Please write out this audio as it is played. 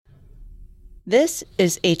This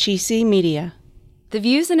is HEC Media. The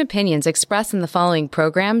views and opinions expressed in the following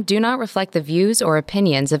program do not reflect the views or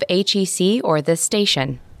opinions of HEC or this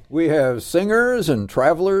station. We have singers and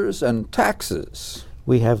travelers and taxes.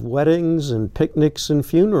 We have weddings and picnics and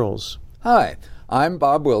funerals. Hi, I'm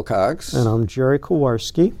Bob Wilcox. And I'm Jerry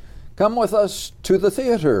Kowarski. Come with us to the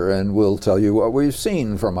theater and we'll tell you what we've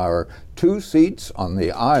seen from our 2 seats on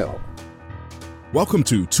the aisle. Welcome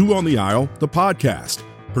to Two on the Aisle, the podcast,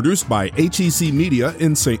 produced by HEC Media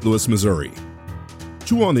in St. Louis, Missouri.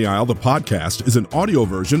 Two on the Aisle, the podcast, is an audio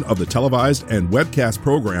version of the televised and webcast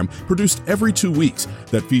program produced every 2 weeks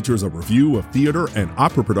that features a review of theater and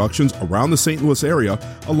opera productions around the St. Louis area,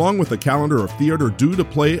 along with a calendar of theater due to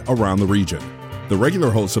play around the region. The regular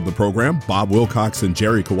hosts of the program, Bob Wilcox and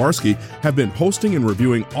Jerry Kowarski, have been hosting and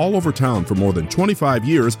reviewing all over town for more than 25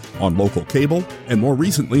 years on local cable and more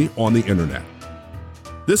recently on the internet.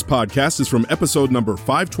 This podcast is from episode number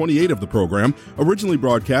 528 of the program, originally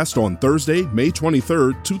broadcast on Thursday, May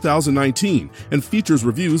 23, 2019, and features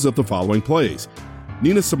reviews of the following plays: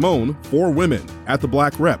 Nina Simone, Four Women, at the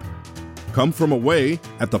Black Rep; Come From Away,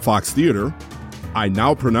 at the Fox Theater; I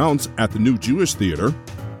Now Pronounce, at the New Jewish Theater;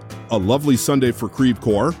 A Lovely Sunday for Creve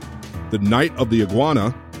Coeur, The Night of the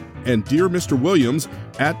Iguana, and Dear Mr. Williams,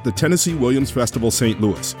 at the Tennessee Williams Festival St.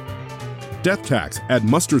 Louis; Death Tax, at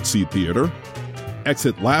Mustard Seed Theater;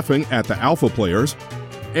 Exit Laughing, at the Alpha Players;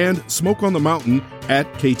 and Smoke on the Mountain, at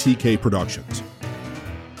KTK Productions.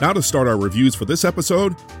 Now to start our reviews for this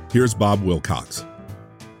episode, here's Bob Wilcox.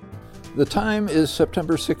 The time is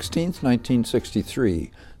September 16th,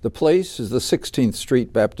 1963. The place is the 16th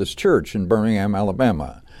Street Baptist Church in Birmingham,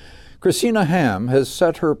 Alabama. Christina Hamm has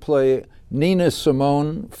set her play Nina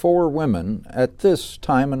Simone, Four Women at this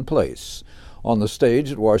time and place. On the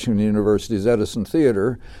stage at Washington University's Edison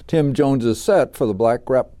Theater, Tim Jones's set for the Black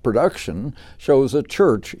Rep production shows a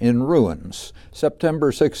church in ruins.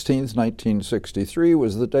 September 16, 1963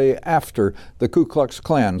 was the day after the Ku Klux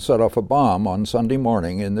Klan set off a bomb on Sunday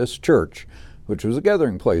morning in this church, which was a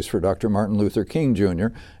gathering place for Dr. Martin Luther King, Jr.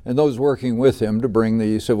 and those working with him to bring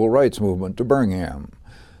the civil rights movement to Birmingham.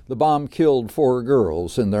 The bomb killed 4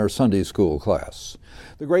 girls in their Sunday school class.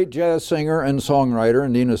 The great jazz singer and songwriter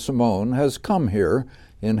Nina Simone has come here,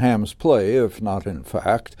 in Hamm's play, if not in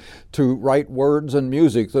fact, to write words and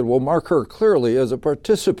music that will mark her clearly as a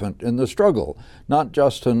participant in the struggle, not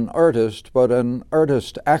just an artist, but an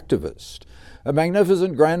artist activist. A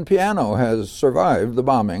magnificent grand piano has survived the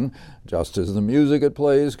bombing, just as the music it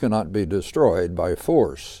plays cannot be destroyed by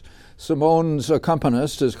force. Simone's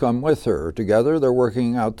accompanist has come with her. Together, they're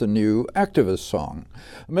working out the new activist song.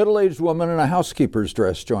 A middle-aged woman in a housekeeper's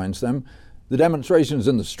dress joins them. The demonstrations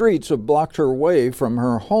in the streets have blocked her way from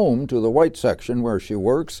her home to the white section where she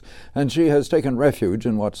works, and she has taken refuge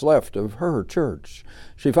in what's left of her church.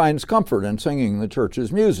 She finds comfort in singing the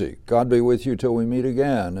church's music, God Be With You Till We Meet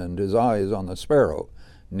Again, and His Eyes on the Sparrow.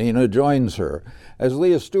 Nina joins her. As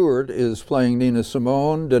Leah Stewart is playing Nina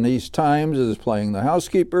Simone, Denise Times is playing the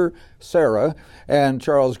housekeeper, Sarah, and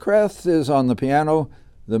Charles Kreth is on the piano.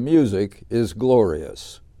 The music is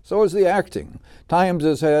glorious. So is the acting. Times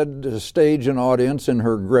has had to stage an audience in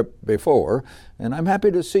her grip before, and I'm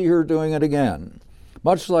happy to see her doing it again.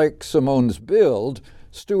 Much like Simone's build,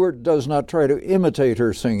 Stewart does not try to imitate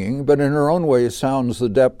her singing, but in her own way sounds the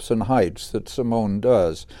depths and heights that Simone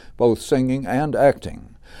does, both singing and acting.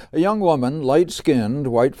 A young woman, light-skinned,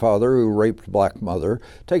 white father who raped black mother,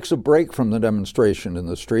 takes a break from the demonstration in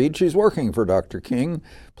the street. She's working for Dr. King.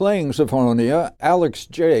 Playing Sophronia, Alex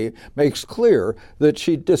J. makes clear that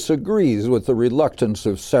she disagrees with the reluctance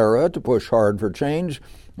of Sarah to push hard for change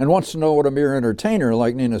and wants to know what a mere entertainer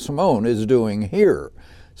like Nina Simone is doing here.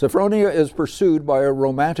 Sophronia is pursued by a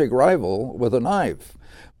romantic rival with a knife.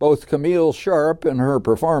 Both Camille Sharp in her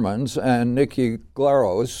performance and Nikki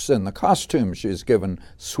Glaros in the costume she's given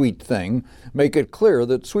Sweet Thing make it clear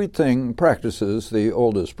that Sweet Thing practices the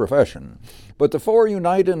oldest profession. But the 4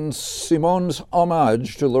 unite in Simone's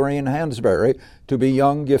homage to Lorraine Hansberry to be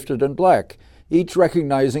young, gifted, and black, each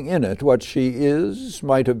recognizing in it what she is,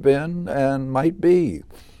 might have been, and might be.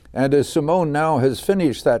 And as Simone now has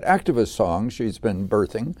finished that activist song she's been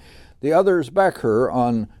birthing, the others back her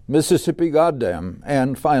on Mississippi Goddam,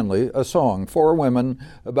 and finally a song, Four Women,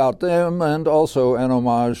 about them, and also an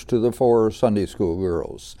homage to the 4 Sunday school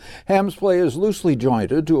girls. Hamm's play is loosely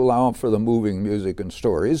jointed to allow for the moving music and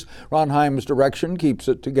stories. Ron Himes' direction keeps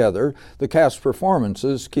it together. The cast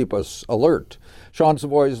performances keep us alert. Sean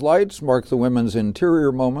Savoy's lights mark the women's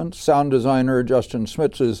interior moments. Sound designer Justin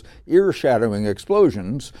Smitz's ear-shattering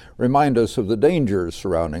explosions remind us of the dangers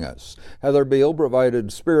surrounding us. Heather Beale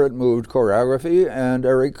provided spirit-moved choreography, and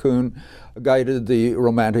Eric Kuhn guided the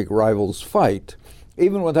romantic rivals' fight.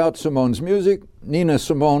 Even without Simone's music, Nina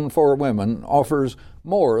Simone for Women offers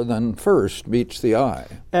more than first meets the eye.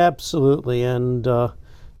 Absolutely, and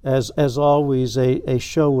as always, a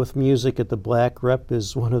show with music at the Black Rep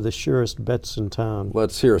is one of the surest bets in town.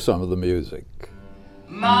 Let's hear some of the music.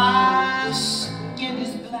 My skin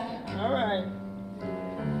is black. All right.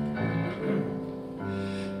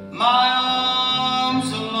 My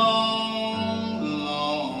arms are long,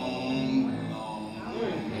 long, long.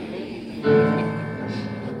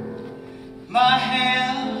 My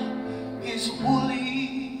hair is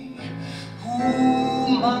woolly.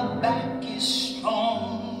 Ooh, my back is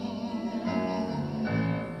strong.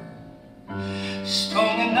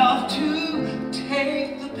 Strong enough to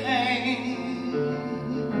take the pain.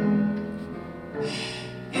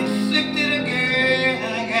 Inflicted again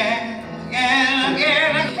and again,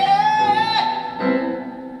 again, again.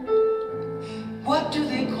 What do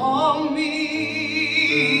they call me?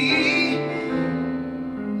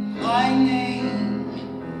 My name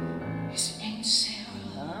is Aunt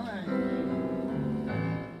Sarah.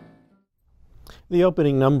 The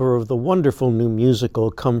opening number of the wonderful new musical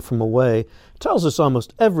Come From Away tells us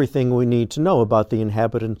almost everything we need to know about the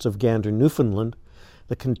inhabitants of Gander, Newfoundland.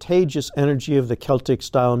 The contagious energy of the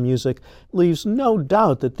Celtic-style music leaves no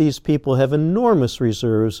doubt that these people have enormous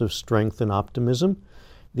reserves of strength and optimism.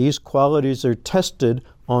 These qualities are tested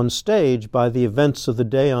on stage by the events of the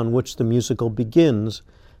day on which the musical begins,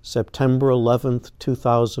 September 11th,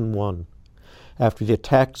 2001. After the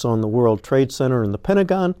attacks on the World Trade Center and the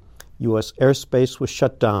Pentagon, U.S. airspace was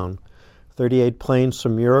shut down. 38 planes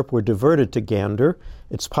from Europe were diverted to Gander.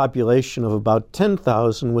 Its population of about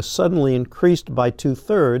 10,000 was suddenly increased by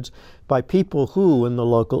 2/3 by people who, in the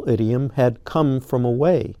local idiom, had come from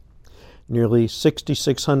away. Nearly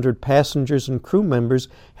 6,600 passengers and crew members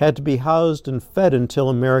had to be housed and fed until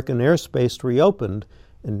American airspace reopened,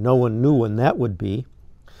 and no one knew when that would be.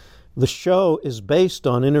 The show is based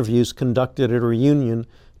on interviews conducted at a reunion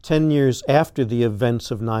 10 years after the events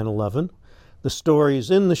of 9/11. The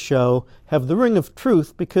stories in the show have the ring of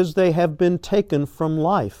truth because they have been taken from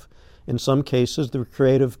life. In some cases, the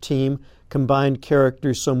creative team combined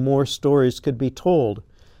characters so more stories could be told.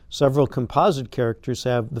 Several composite characters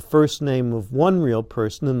have the first name of one real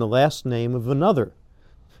person and the last name of another.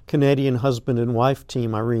 Canadian husband and wife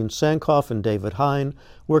team Irene Sankoff and David Hine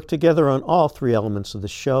worked together on all three elements of the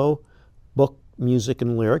show: book, music,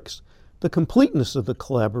 and lyrics. The completeness of the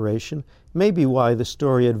collaboration may be why the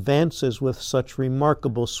story advances with such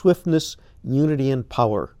remarkable swiftness, unity, and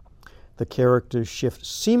power. The characters shift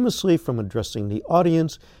seamlessly from addressing the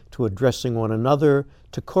audience to addressing one another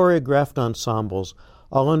to choreographed ensembles,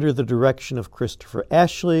 all under the direction of Christopher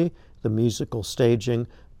Ashley, the musical staging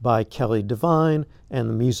by Kelly Devine, and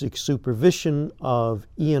the music supervision of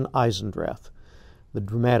Ian Eisendrath. The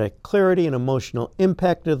dramatic clarity and emotional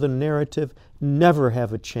impact of the narrative never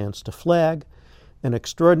have a chance to flag. An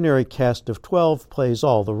extraordinary cast of 12 plays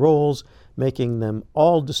all the roles, making them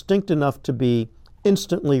all distinct enough to be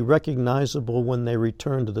instantly recognizable when they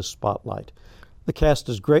return to the spotlight. The cast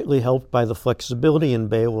is greatly helped by the flexibility in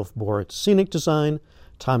Beowulf Borett's scenic design,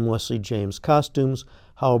 Tom Leslie James' costumes,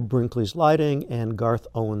 Hal Brinkley's lighting, and Garth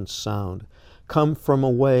Owen's sound. Come From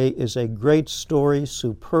Away is a great story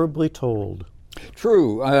superbly told.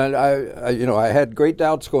 True. I had great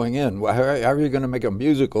doubts going in. How are you going to make a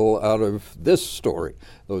musical out of this story?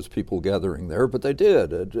 Those people gathering there, but they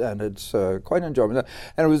did, and it's quite enjoyable.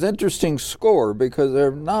 And it was an interesting score because there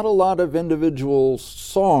are not a lot of individual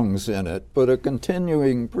songs in it, but a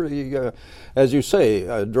continuing, pretty, as you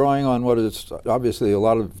say, drawing on what is obviously a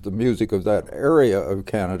lot of the music of that area of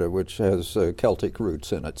Canada, which has Celtic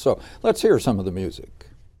roots in it. So let's hear some of the music.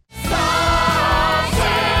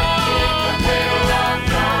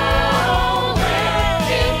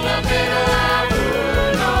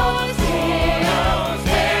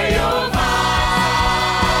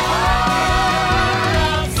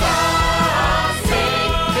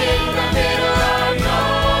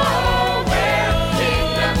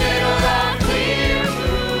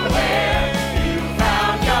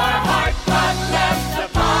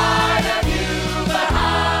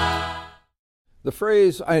 The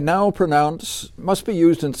phrase, "I now pronounce," must be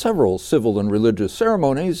used in several civil and religious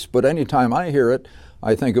ceremonies, but any time I hear it,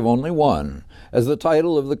 I think of only one. As the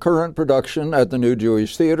title of the current production at the New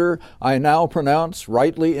Jewish Theater, "I Now Pronounce,"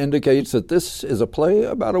 rightly indicates that this is a play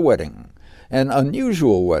about a wedding, an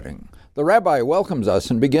unusual wedding. The rabbi welcomes us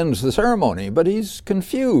and begins the ceremony, but he's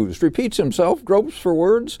confused, repeats himself, gropes for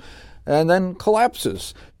words, and then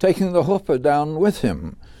collapses, taking the chuppah down with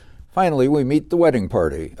him. Finally, we meet the wedding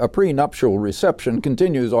party. A prenuptial reception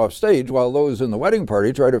continues off stage while those in the wedding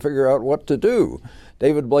party try to figure out what to do.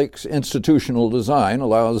 David Blake's institutional design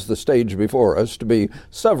allows the stage before us to be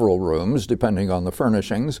several rooms, depending on the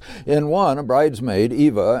furnishings. In one, a bridesmaid,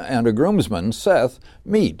 Eva, and a groomsman, Seth,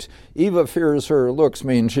 meet. Eva fears her looks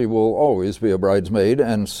mean she will always be a bridesmaid,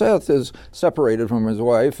 and Seth is separated from his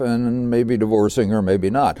wife and maybe divorcing her, maybe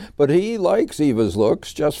not. But he likes Eva's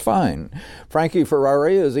looks just fine. Frankie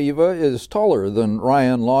Ferrari as Eva is taller than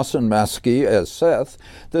Ryan Lawson-Maskey as Seth.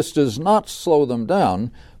 This does not slow them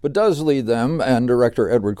down, but does lead them and director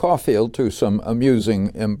Edward Caulfield to some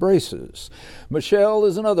amusing embraces. Michelle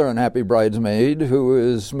is another unhappy bridesmaid who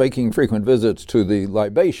is making frequent visits to the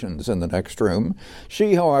libations in the next room.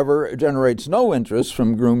 She, however, generates no interest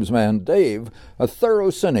from groomsman Dave, a thorough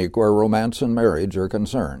cynic where romance and marriage are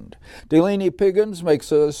concerned. Delaney Piggins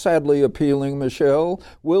makes a sadly appealing Michelle.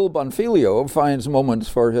 Will Bonfilio finds moments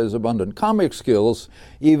for his abundant comic skills,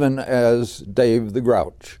 even as Dave the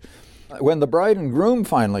Grouch. When the bride and groom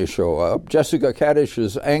finally show up, Jessica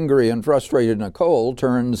Caddish's angry and frustrated Nicole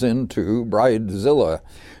turns into Bridezilla.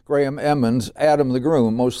 Graham Emmons, Adam the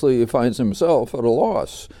groom, mostly finds himself at a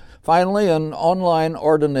loss. Finally, an online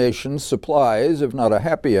ordination supplies, if not a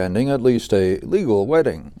happy ending, at least a legal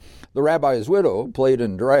wedding. The rabbi's widow, played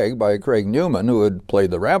in drag by Craig Newman, who had played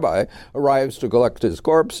the rabbi, arrives to collect his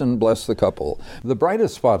corpse and bless the couple. The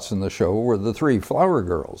brightest spots in the show were the three flower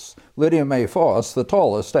girls: Lydia Mae Foss, the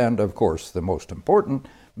tallest and, of course, the most important;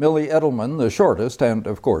 Millie Edelman, the shortest and,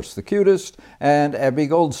 of course, the cutest; and Abby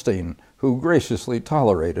Goldstein, who graciously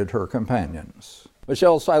tolerated her companions.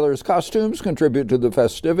 Michelle Seiler's costumes contribute to the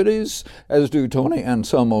festivities, as do Tony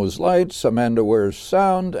Anselmo's lights, Amanda Ware's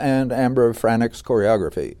sound, and Amber Franick's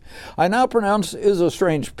choreography. I Now Pronounce is a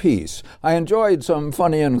strange piece. I enjoyed some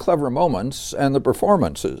funny and clever moments and the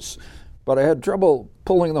performances, but I had trouble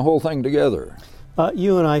pulling the whole thing together.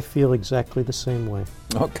 You and I feel exactly the same way.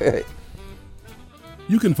 Okay.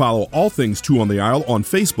 You can follow all things Two on the Aisle on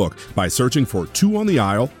Facebook by searching for Two on the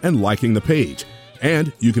Aisle and liking the page.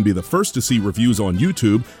 And you can be the first to see reviews on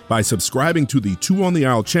YouTube by subscribing to the Two on the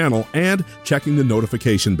Aisle channel and checking the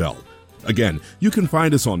notification bell. Again, you can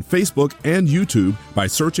find us on Facebook and YouTube by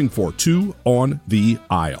searching for Two on the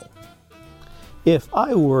Aisle. If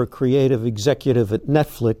I were a creative executive at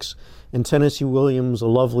Netflix and Tennessee Williams' A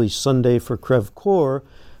Lovely Sunday for Crev Corps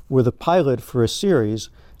were the pilot for a series,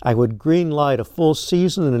 I would greenlight a full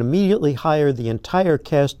season and immediately hire the entire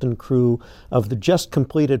cast and crew of the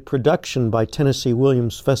just-completed production by Tennessee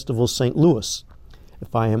Williams Festival St. Louis.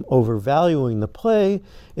 If I am overvaluing the play,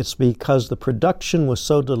 it's because the production was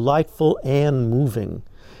so delightful and moving.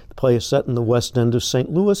 The play is set in the West End of St.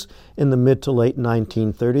 Louis in the mid to late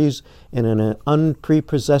 1930s and in an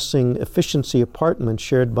unprepossessing efficiency apartment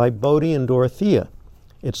shared by Bodie and Dorothea.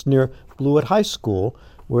 It's near Blewett High School,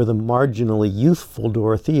 where the marginally youthful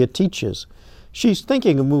Dorothea teaches. She's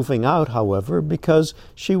thinking of moving out, however, because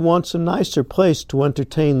she wants a nicer place to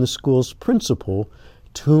entertain the school's principal,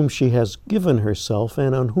 to whom she has given herself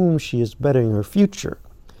and on whom she is betting her future.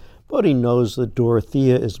 Bodie knows that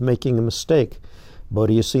Dorothea is making a mistake.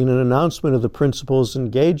 Bodie has seen an announcement of the principal's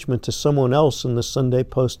engagement to someone else in the Sunday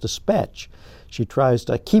Post-Dispatch. She tries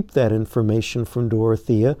to keep that information from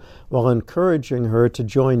Dorothea while encouraging her to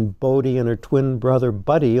join Bodie and her twin brother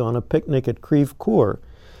Buddy on a picnic at Creve Coeur.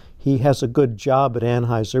 He has a good job at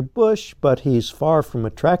Anheuser-Busch, but he's far from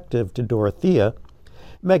attractive to Dorothea.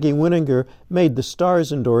 Maggie Winninger made the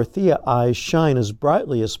stars in Dorothea's eyes shine as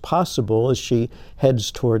brightly as possible as she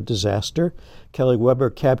heads toward disaster. Kelly Weber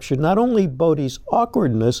captured not only Bodie's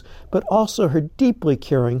awkwardness, but also her deeply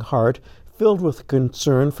caring heart, filled with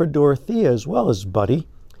concern for Dorothea as well as Buddy.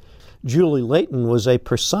 Julie Layton was a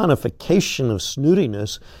personification of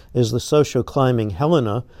snootiness as the social-climbing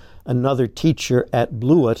Helena, another teacher at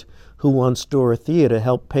Blewett who wants Dorothea to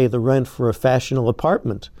help pay the rent for a fashionable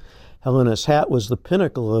apartment. Helena's hat was the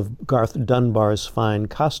pinnacle of Garth Dunbar's fine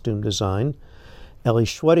costume design. Ellie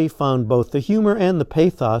Schweddy found both the humor and the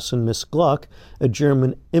pathos in Miss Gluck, a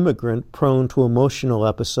German immigrant prone to emotional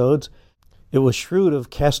episodes. It was shrewd of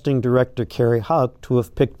casting director Carrie Hauck to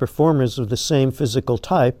have picked performers of the same physical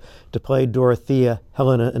type to play Dorothea,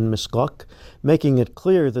 Helena, and Miss Gluck, making it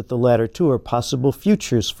clear that the latter two are possible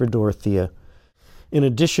futures for Dorothea. In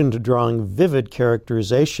addition to drawing vivid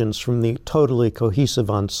characterizations from the totally cohesive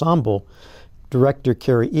ensemble, director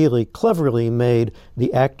Carrie Ely cleverly made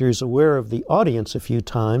the actors aware of the audience a few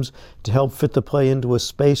times to help fit the play into a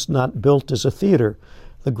space not built as a theater,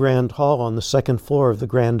 the Grand Hall on the second floor of the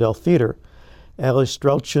Grandel Theater. Alice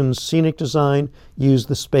Strelchin's scenic design used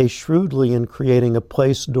the space shrewdly in creating a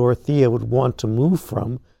place Dorothea would want to move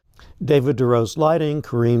from. David DeRose lighting,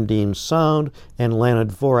 Kareem Dean's sound, and Lana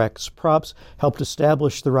Dvorak's props helped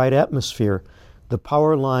establish the right atmosphere. The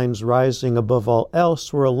power lines rising above all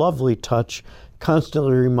else were a lovely touch,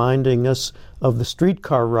 constantly reminding us of the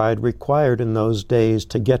streetcar ride required in those days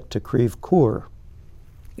to get to Creve Coeur.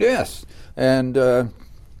 Yes, and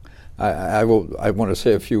I want to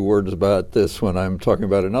say a few words about this when I'm talking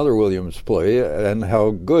about another Williams play and how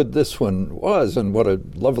good this one was and what a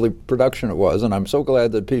lovely production it was. And I'm so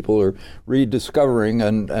glad that people are rediscovering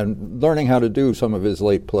and learning how to do some of his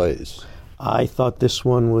late plays. I thought this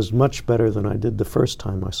one was much better than I did the first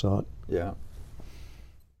time I saw it. Yeah.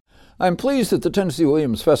 I'm pleased that the Tennessee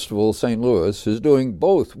Williams Festival St. Louis is doing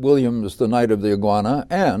both Williams' The Night of the Iguana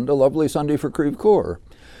and A Lovely Sunday for Creve Coeur.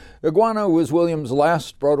 Iguana was Williams'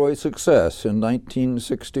 last Broadway success in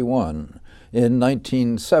 1961. In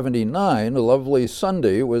 1979, A Lovely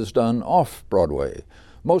Sunday was done off-Broadway.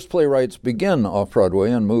 Most playwrights begin off-Broadway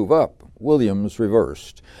and move up. Williams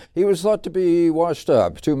reversed. He was thought to be washed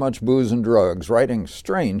up, too much booze and drugs, writing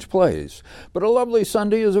strange plays. But A Lovely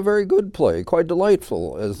Sunday is a very good play, quite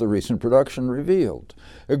delightful, as the recent production revealed.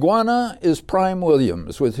 Iguana is prime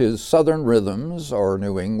Williams, with his Southern rhythms, or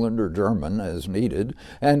New England or German as needed,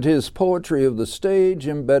 and his poetry of the stage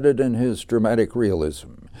embedded in his dramatic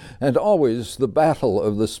realism, and always the battle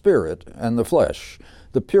of the spirit and the flesh,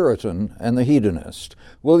 the Puritan and the hedonist.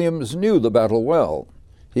 Williams knew the battle well.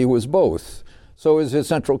 He was both. So is his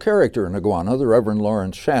central character in Iguana, the Reverend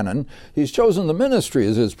Lawrence Shannon. He's chosen the ministry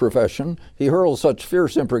as his profession. He hurls such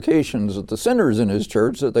fierce imprecations at the sinners in his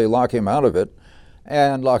church that they lock him out of it,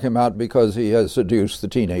 and lock him out because he has seduced the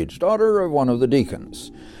teenage daughter of one of the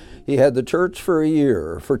deacons. He had the church for a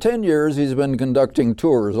year. For 10 years, he's been conducting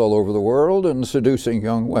tours all over the world and seducing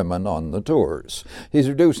young women on the tours. He's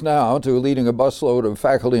reduced now to leading a busload of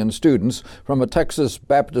faculty and students from a Texas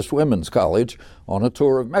Baptist women's college on a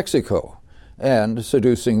tour of Mexico, and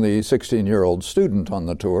seducing the 16-year-old student on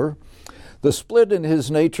the tour. The split in his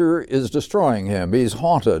nature is destroying him. He's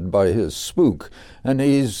haunted by his spook, and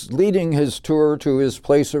he's leading his tour to his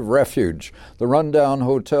place of refuge, the rundown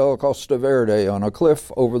Hotel Costa Verde on a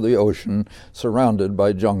cliff over the ocean, surrounded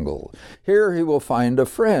by jungle. Here he will find a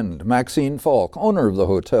friend, Maxine Falk, owner of the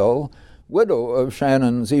hotel, widow of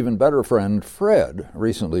Shannon's even better friend, Fred,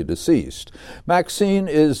 recently deceased. Maxine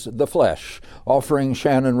is the flesh, offering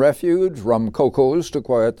Shannon refuge, rum cocos to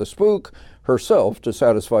quiet the spook, herself to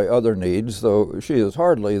satisfy other needs, though she is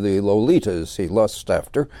hardly the Lolitas he lusts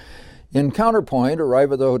after. In counterpoint,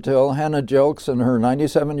 arrive at the hotel Hannah Jelks and her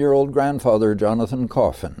 97-year-old grandfather, Jonathan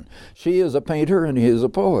Coffin. She is a painter and he is a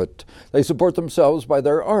poet. They support themselves by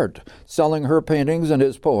their art, selling her paintings and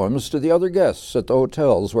his poems to the other guests at the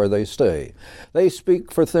hotels where they stay. They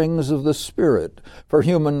speak for things of the spirit, for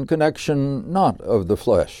human connection, not of the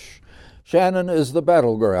flesh. Shannon is the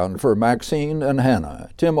battleground for Maxine and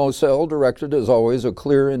Hannah. Tim Ocel directed, as always, a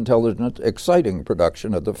clear, intelligent, exciting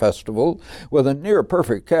production at the festival with a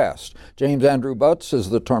near-perfect cast. James Andrew Butts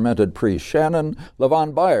is the tormented priest Shannon,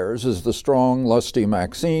 Levon Byers is the strong, lusty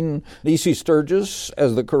Maxine, Nisi Sturgis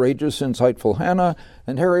as the courageous, insightful Hannah,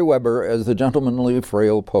 and Harry Weber as the gentlemanly,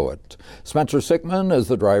 frail poet. Spencer Sickman as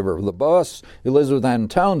the driver of the bus, Elizabeth Ann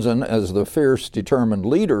Townsend as the fierce, determined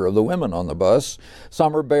leader of the women on the bus,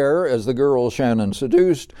 Summer Bear as the girl Shannon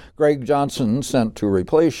seduced, Greg Johnson sent to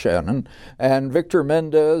replace Shannon, and Victor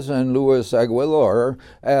Mendez and Luis Aguilar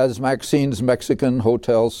as Maxine's Mexican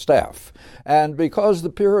hotel staff. And because the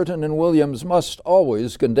Puritan in Williams must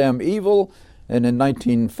always condemn evil, and in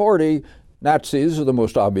 1940, Nazis are the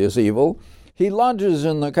most obvious evil, he lodges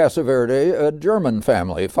in the Casa Verde a German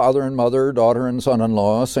family, father and mother, daughter and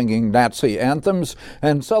son-in-law, singing Nazi anthems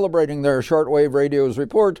and celebrating their shortwave radio's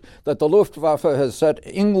report that the Luftwaffe has set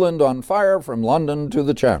England on fire from London to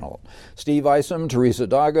the Channel. Steve Isom, Teresa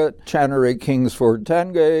Doggett, Channery Kingsford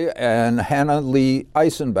Tangay, and Hannah Lee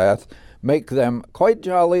Eisenbath make them quite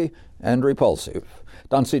jolly and repulsive.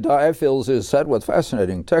 Dancy Dye fills his set with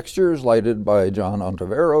fascinating textures, lighted by John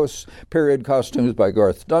Ontiveros, period costumes by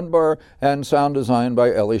Garth Dunbar, and sound design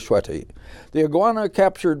by Ellie Schwetty. The iguana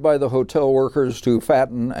captured by the hotel workers to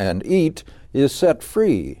fatten and eat is set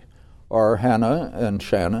free. Are Hannah and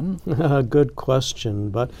Shannon? Good question,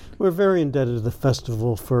 but we're very indebted to the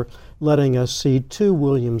festival for letting us see two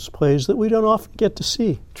Williams plays that we don't often get to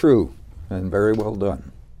see. True, and very well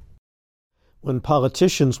done. When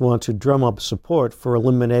politicians want to drum up support for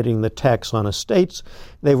eliminating the tax on estates,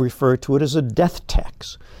 they refer to it as a death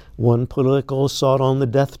tax. One political assault on the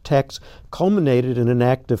death tax culminated in an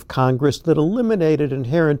act of Congress that eliminated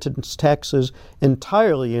inheritance taxes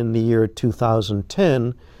entirely in the year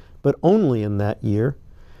 2010, but only in that year.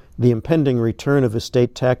 The impending return of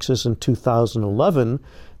estate taxes in 2011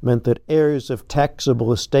 meant that heirs of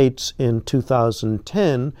taxable estates in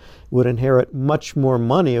 2010 would inherit much more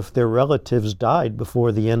money if their relatives died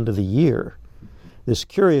before the end of the year. This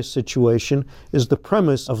curious situation is the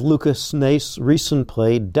premise of Lucas Nace's recent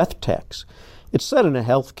play Death Tax. It's set in a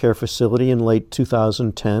healthcare facility in late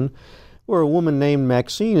 2010, where a woman named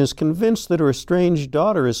Maxine is convinced that her estranged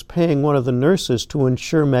daughter is paying one of the nurses to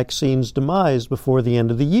ensure Maxine's demise before the end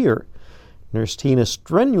of the year. Nurse Tina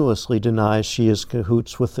strenuously denies she is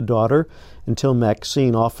cahoots with the daughter until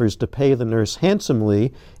Maxine offers to pay the nurse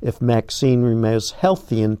handsomely if Maxine remains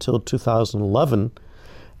healthy until 2011.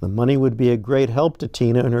 The money would be a great help to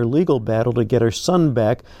Tina in her legal battle to get her son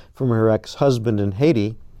back from her ex-husband in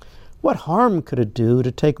Haiti. What harm could it do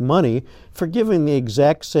to take money for giving the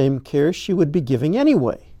exact same care she would be giving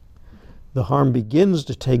anyway? The harm begins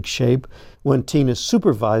to take shape when Tina's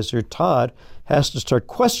supervisor, Todd, has to start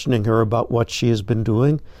questioning her about what she has been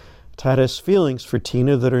doing. Todd has feelings for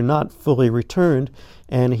Tina that are not fully returned,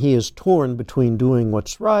 and he is torn between doing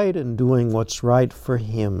what's right and doing what's right for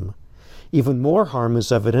him. Even more harm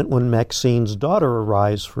is evident when Maxine's daughter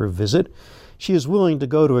arrives for a visit. She is willing to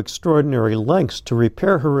go to extraordinary lengths to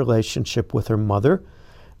repair her relationship with her mother.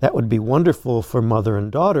 That would be wonderful for mother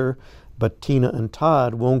and daughter, but Tina and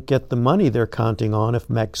Todd won't get the money they're counting on if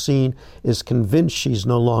Maxine is convinced she's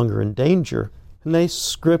no longer in danger. Nace's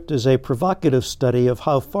script is a provocative study of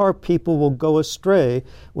how far people will go astray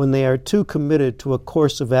when they are too committed to a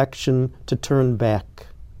course of action to turn back.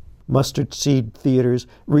 Mustard Seed Theater's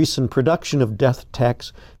recent production of Death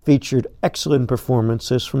Tax featured excellent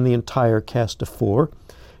performances from the entire cast of four.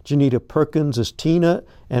 Janita Perkins as Tina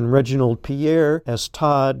and Reginald Pierre as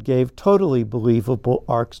Todd gave totally believable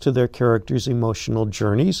arcs to their characters' emotional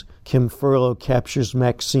journeys. Kim Furlow captures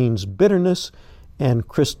Maxine's bitterness, and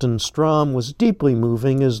Kristen Strom was deeply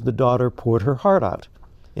moving as the daughter poured her heart out.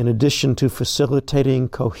 In addition to facilitating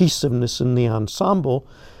cohesiveness in the ensemble,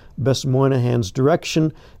 Bess Moynihan's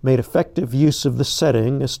direction made effective use of the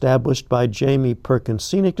setting established by Jamie Perkins'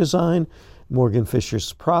 scenic design, Morgan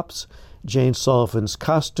Fisher's props, Jane Sullivan's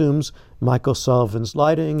costumes, Michael Sullivan's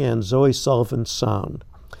lighting, and Zoe Sullivan's sound.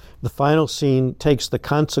 The final scene takes the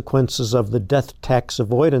consequences of the death tax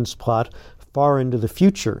avoidance plot far into the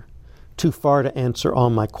future. Too far to answer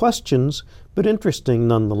all my questions, but interesting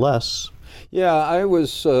nonetheless. Yeah, I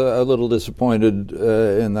was a little disappointed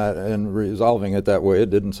in resolving it that way. It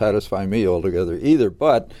didn't satisfy me altogether either.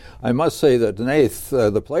 But I must say that Nath,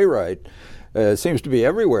 the playwright, seems to be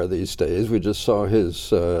everywhere these days. We just saw his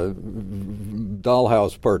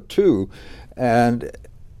Dollhouse Part 2, and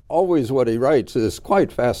always what he writes is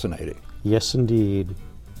quite fascinating. Yes, indeed.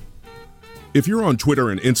 If you're on Twitter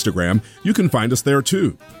and Instagram, you can find us there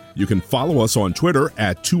too. You can follow us on Twitter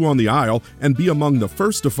at 2ontheaisle and be among the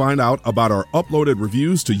first to find out about our uploaded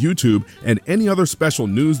reviews to YouTube and any other special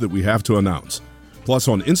news that we have to announce. Plus,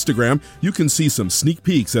 on Instagram, you can see some sneak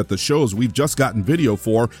peeks at the shows we've just gotten video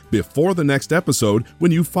for before the next episode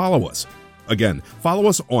when you follow us. Again, follow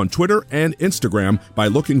us on Twitter and Instagram by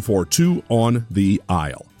looking for 2 on the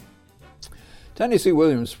Aisle. Tennessee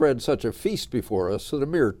Williams spread such a feast before us that a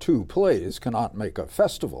mere 2 plays cannot make a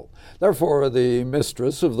festival. Therefore, the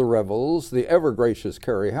mistress of the revels, the ever-gracious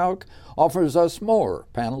Carrie Houck, offers us more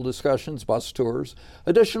panel discussions, bus tours,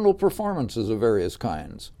 additional performances of various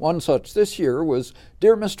kinds. One such this year was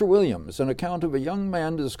Dear Mr. Williams, an account of a young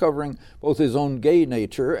man discovering both his own gay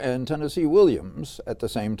nature and Tennessee Williams at the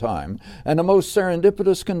same time, and a most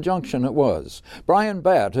serendipitous conjunction it was. Brian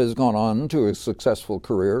Batt has gone on to a successful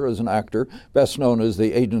career as an actor, best known as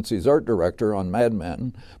the agency's art director on Mad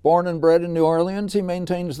Men. Born and bred in New Orleans, he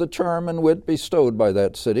maintains the charm and wit bestowed by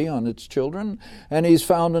that city on its children, and he's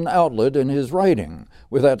found an outlet in his writing.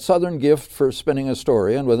 With that southern gift for spinning a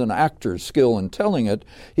story and with an actor's skill in telling it,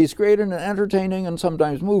 he's created an entertaining and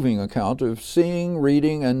sometimes moving account of seeing,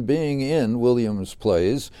 reading, and being in Williams'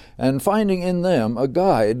 plays, and finding in them a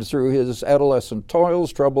guide through his adolescent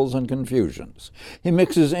toils, troubles, and confusions. He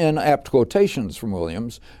mixes in apt quotations from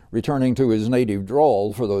Williams, returning to his native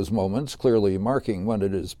drawl for those moments, clearly marking when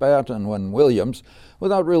it is Batt and when Williams,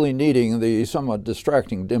 without really needing the somewhat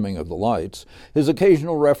distracting dimming of the lights. His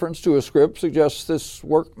occasional reference to a script suggests this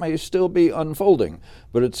work may still be unfolding,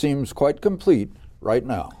 but it seems quite complete right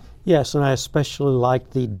now. Yes, and I especially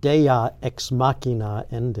like the Dea Ex Machina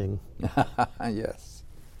ending. Yes.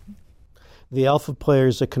 The Alpha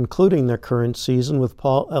Players are concluding their current season with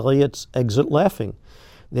Paul Elliott's Exit Laughing.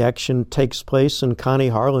 The action takes place in Connie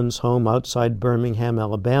Harlan's home outside Birmingham,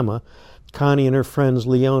 Alabama. Connie and her friends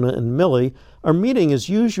Leona and Millie are meeting as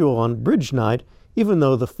usual on bridge night, even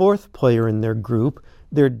though the fourth player in their group,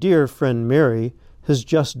 their dear friend Mary, has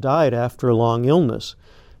just died after a long illness,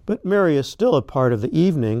 but Mary is still a part of the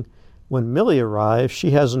evening. When Millie arrives,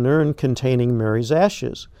 she has an urn containing Mary's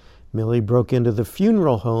ashes. Millie broke into the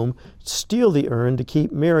funeral home to steal the urn to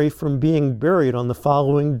keep Mary from being buried on the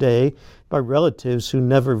following day by relatives who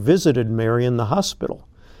never visited Mary in the hospital.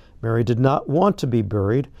 Mary did not want to be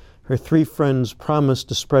buried. Her 3 friends promised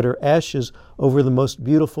to spread her ashes over the most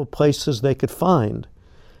beautiful places they could find.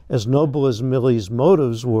 As noble as Millie's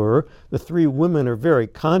motives were, the 3 women are very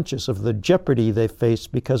conscious of the jeopardy they face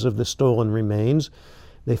because of the stolen remains.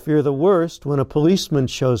 They fear the worst when a policeman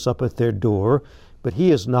shows up at their door, but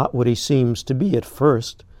he is not what he seems to be at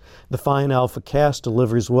first. The fine alpha cast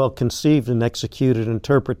delivers well-conceived and executed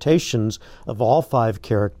interpretations of all 5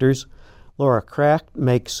 characters. Laura Craft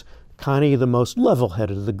makes Connie the most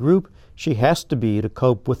level-headed of the group. She has to be to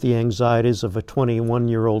cope with the anxieties of a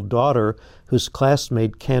 21-year-old daughter whose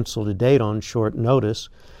classmate canceled a date on short notice.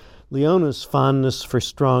 Leona's fondness for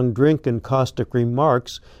strong drink and caustic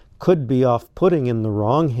remarks could be off-putting in the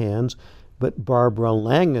wrong hands, but Barbara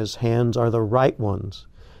Lange's hands are the right ones.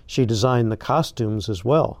 She designed the costumes as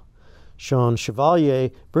well. Sean Chevalier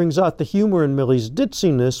brings out the humor in Millie's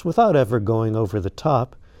ditziness without ever going over the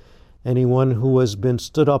top. Anyone who has been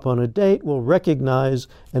stood up on a date will recognize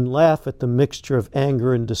and laugh at the mixture of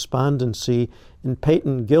anger and despondency in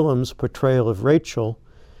Peyton Gillam's portrayal of Rachel.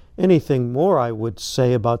 Anything more I would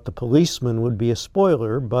say about the policeman would be a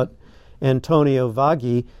spoiler, but Antonio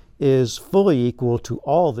Vaghi is fully equal to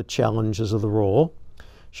all the challenges of the role.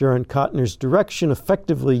 Sharon Kotner's direction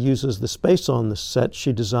effectively uses the space on the set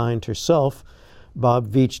she designed herself.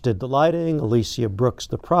 Bob Veach did the lighting, Alicia Brooks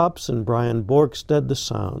the props, and Brian Borgstead the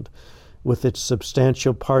sound. With its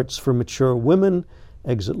substantial parts for mature women,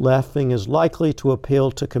 Exit Laughing is likely to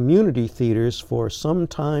appeal to community theaters for some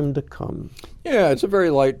time to come. Yeah, it's a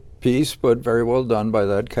very light piece, but very well done by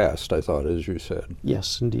that cast, I thought, as you said.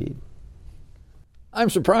 Yes, indeed. I'm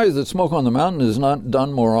surprised that Smoke on the Mountain is not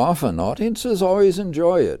done more often. Audiences always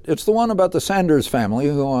enjoy it. It's the one about the Sanders family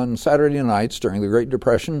who on Saturday nights during the Great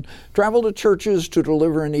Depression traveled to churches to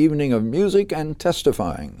deliver an evening of music and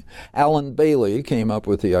testifying. Alan Bailey came up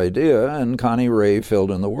with the idea, and Connie Ray filled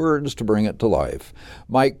in the words to bring it to life.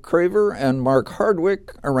 Mike Craver and Mark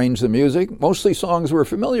Hardwick arranged the music, mostly songs we're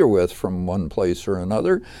familiar with from one place or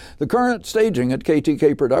another. The current staging at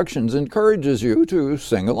KTK Productions encourages you to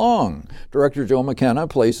sing along. Director Joe McKenna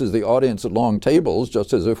places the audience at long tables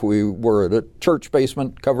just as if we were at a church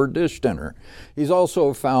basement covered dish dinner. He's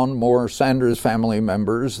also found more Sanders family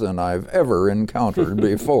members than I've ever encountered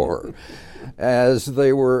before. As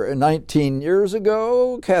they were 19 years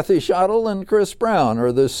ago, Kathy Schottel and Chris Brown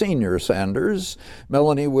are the senior Sanders.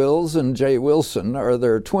 Melanie Wills and Jay Wilson are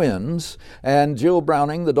their twins. And Jill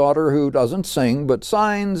Browning, the daughter who doesn't sing but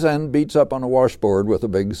signs and beats up on a washboard with a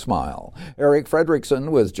big smile. Eric Fredrickson,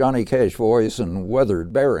 with Johnny Cash voice and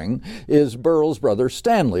weathered bearing, is Burl's brother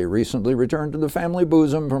Stanley, recently returned to the family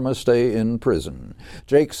bosom from a stay in prison.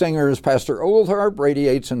 Jake Singer's Pastor Oglethorpe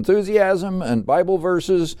radiates enthusiasm and Bible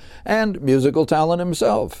verses and musical talent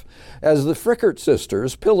himself. As the Frickert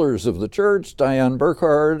sisters, pillars of the church, Diane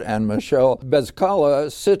Burkhard and Michelle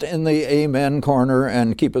Bezcala sit in the Amen corner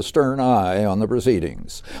and keep a stern eye on the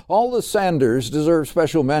proceedings. All the Sanders deserve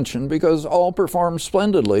special mention because all perform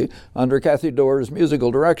splendidly under Kathy Dorr's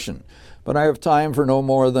musical direction. But I have time for no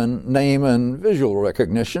more than name and visual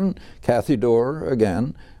recognition. Kathy Dorr,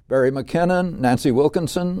 again, Barry McKinnon, Nancy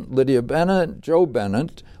Wilkinson, Lydia Bennett, Joe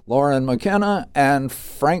Bennett, Lauren McKenna, and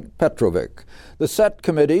Frank Petrovic. The set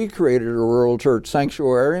committee created a rural church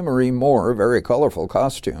sanctuary, Marie Moore, very colorful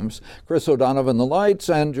costumes, Chris O'Donovan, the lights,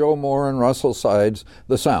 and Joe Moore and Russell Sides,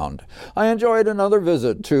 the sound. I enjoyed another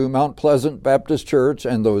visit to Mount Pleasant Baptist Church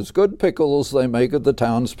and those good pickles they make at the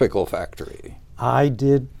town's pickle factory. I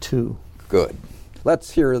did too. Good.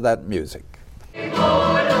 Let's hear that music.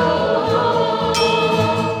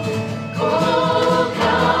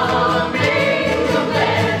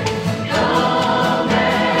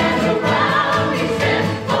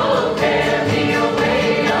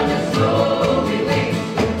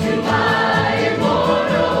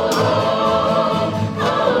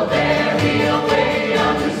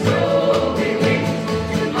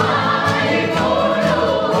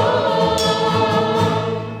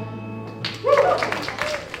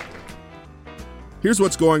 Here's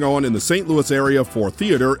what's going on in the St. Louis area for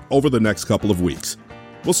theater over the next couple of weeks.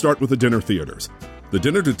 We'll start with the dinner theaters. The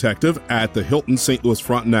Dinner Detective at the Hilton St. Louis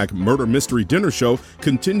Frontenac Murder Mystery Dinner Show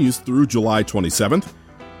continues through July 27th.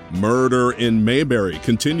 Murder in Mayberry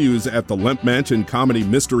continues at the Lemp Mansion Comedy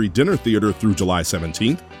Mystery Dinner Theater through July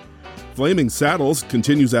 17th. Flaming Saddles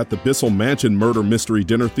continues at the Bissell Mansion Murder Mystery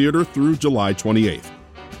Dinner Theater through July 28th.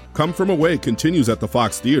 Come From Away continues at the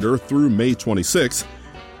Fox Theater through May 26th.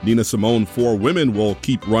 Nina Simone for Women will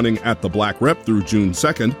keep running at the Black Rep through June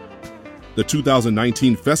 2nd. The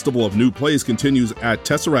 2019 Festival of New Plays continues at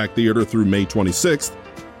Tesseract Theater through May 26th.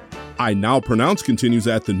 I Now Pronounce continues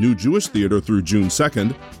at the New Jewish Theater through June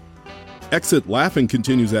 2nd. Exit Laughing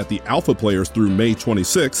continues at the Alpha Players through May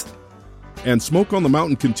 26th. And Smoke on the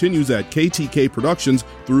Mountain continues at KTK Productions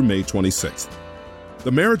through May 26th.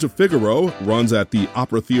 The Marriage of Figaro runs at the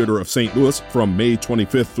Opera Theater of St. Louis from May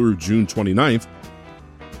 25th through June 29th.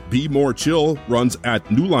 Be More Chill runs at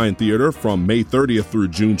New Line Theater from May 30th through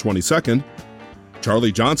June 22nd.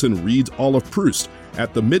 Charlie Johnson reads All of Proust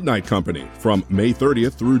at the Midnight Company from May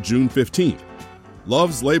 30th through June 15th.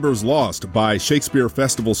 Love's Labor's Lost by Shakespeare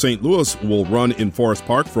Festival St. Louis will run in Forest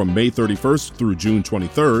Park from May 31st through June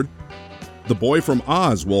 23rd. The Boy from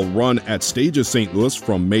Oz will run at Stages St. Louis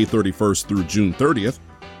from May 31st through June 30th.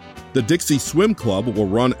 The Dixie Swim Club will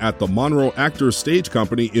run at the Monroe Actors Stage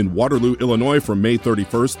Company in Waterloo, Illinois from May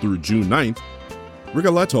 31st through June 9th.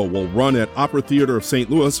 Rigoletto will run at Opera Theater of St.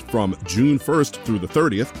 Louis from June 1st through the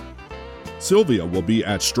 30th. Sylvia will be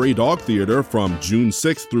at Stray Dog Theater from June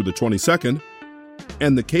 6th through the 22nd.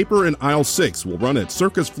 And The Caper in Aisle 6 will run at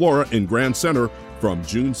Circus Flora in Grand Center from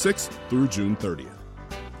June 6th through June 30th.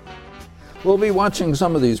 We'll be watching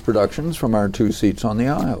some of these productions from our 2 seats on the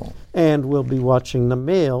aisle. And we'll be watching the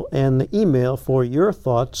mail and the email for your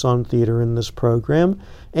thoughts on theater in this program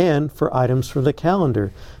and for items for the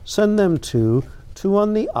calendar. Send them to 2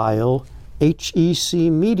 on the Aisle, HEC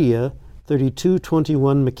Media,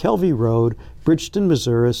 3221 McKelvey Road, Bridgeton,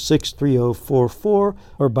 Missouri, 63044,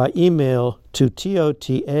 or by email to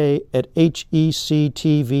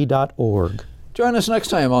tota@hectv.org. Join us next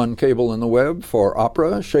time on Cable and the Web for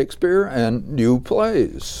opera, Shakespeare, and new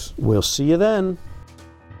plays. We'll see you then.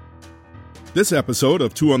 This episode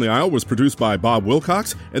of 2 on the Aisle was produced by Bob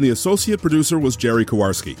Wilcox, and the associate producer was Jerry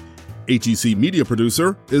Kowarski. HEC media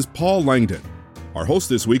producer is Paul Langdon. Our hosts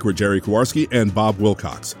this week were Jerry Kowarski and Bob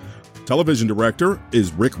Wilcox. Television director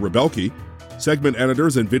is Rick Rebelke. Segment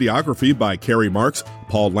editors and videography by Carrie Marks,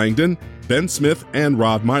 Paul Langdon, Ben Smith, and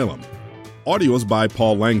Rod Milam. Audios by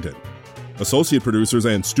Paul Langdon. Associate producers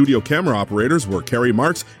and studio camera operators were Carrie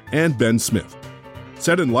Marks and Ben Smith.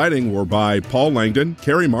 Set and lighting were by Paul Langdon,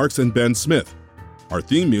 Carrie Marks, and Ben Smith. Our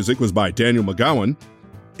theme music was by Daniel McGowan.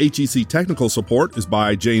 HEC technical support is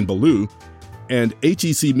by Jane Ballou. And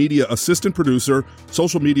HEC media assistant producer,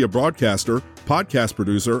 social media broadcaster, podcast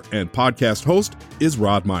producer, and podcast host is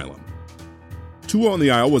Rod Milam. 2 on the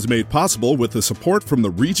Aisle was made possible with the support from the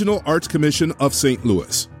Regional Arts Commission of St.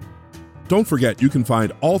 Louis. Don't forget you can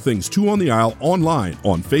find all things 2 on the Aisle online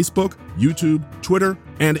on Facebook, YouTube, Twitter,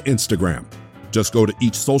 and Instagram. Just go to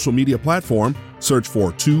each social media platform, search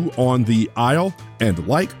for 2 on the Aisle, and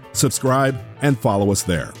like, subscribe, and follow us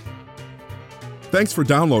there. Thanks for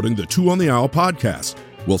downloading the 2 on the Aisle podcast.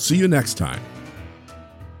 We'll see you next time.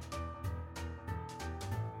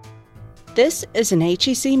 This is an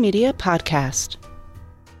HEC Media podcast.